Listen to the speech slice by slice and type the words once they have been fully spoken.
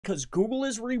because Google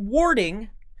is rewarding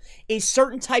a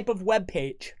certain type of web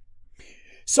page.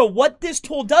 So what this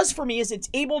tool does for me is it's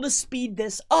able to speed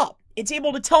this up. It's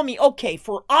able to tell me, okay,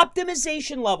 for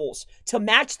optimization levels to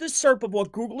match the SERP of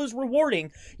what Google is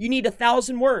rewarding, you need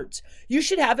 1,000 words. You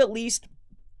should have at least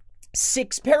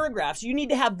 6 paragraphs. You need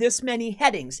to have this many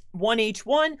headings.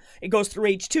 1H1, it goes through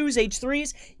H2s,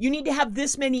 H3s. You need to have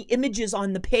this many images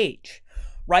on the page,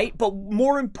 right? But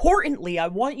more importantly, I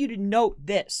want you to note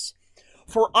this.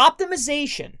 For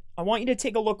optimization, I want you to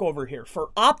take a look over here.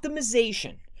 For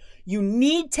optimization, you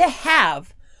need to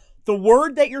have the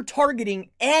word that you're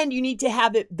targeting, and you need to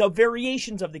have the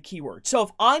variations of the keyword. So if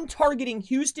I'm targeting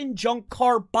Houston junk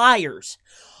car buyers,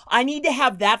 I need to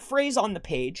have that phrase on the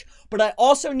page, but I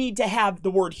also need to have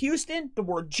the word Houston, the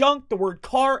word junk, the word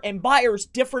car, and buyers,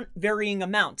 different varying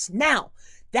amounts. Now,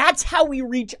 that's how we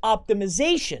reach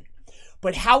optimization.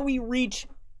 But how we reach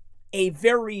a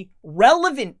very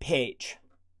relevant page,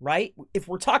 right? If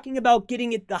we're talking about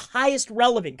getting it the highest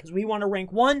relevant, because we want to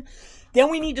rank 1, then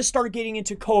we need to start getting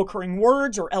into co-occurring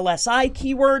words or LSI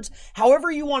keywords. However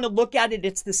you want to look at it,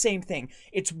 it's the same thing.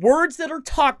 It's words that are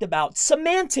talked about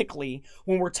semantically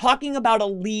when we're talking about a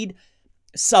lead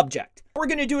subject. What we're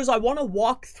going to do is I want to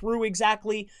walk through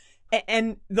exactly,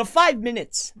 and the 5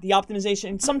 minutes, the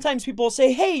optimization. Sometimes people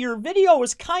say, hey, your video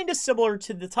is kind of similar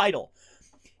to the title.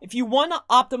 If you want to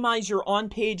optimize your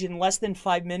on-page in less than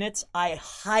 5 minutes, I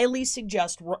highly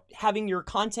suggest having your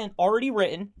content already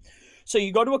written. So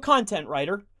you go to a content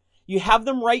writer, you have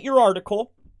them write your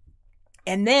article,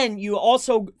 and then you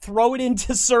also throw it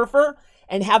into Surfer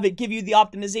and have it give you the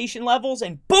optimization levels,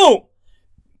 and boom,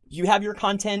 you have your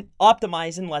content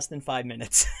optimized in less than 5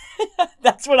 minutes.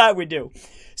 That's what I would do.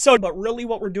 So, but really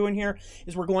what we're doing here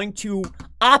is we're going to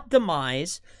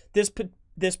optimize this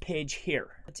page here.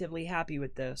 Relatively happy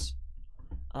with this.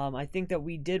 I think that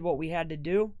we did what we had to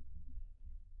do.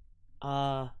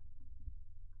 I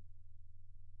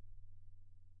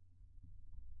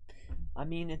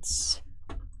mean, it's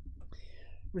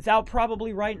without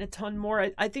probably writing a ton more.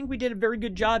 I think we did a very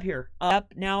good job here.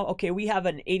 Now, okay, we have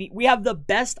we have the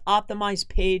best optimized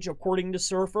page according to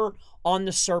Surfer on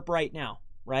the SERP right now,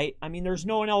 right? I mean, there's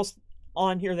no one else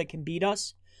on here that can beat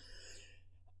us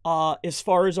as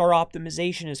far as our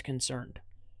optimization is concerned.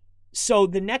 So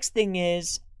the next thing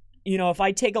is, you know, if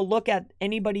I take a look at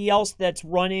anybody else that's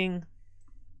running,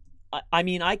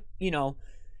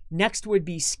 next would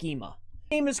be Schema.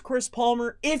 My name is Chris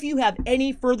Palmer. If you have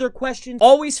any further questions,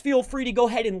 always feel free to go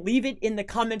ahead and leave it in the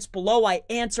comments below. I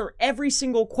answer every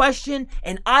single question,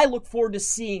 and I look forward to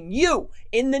seeing you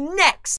in the next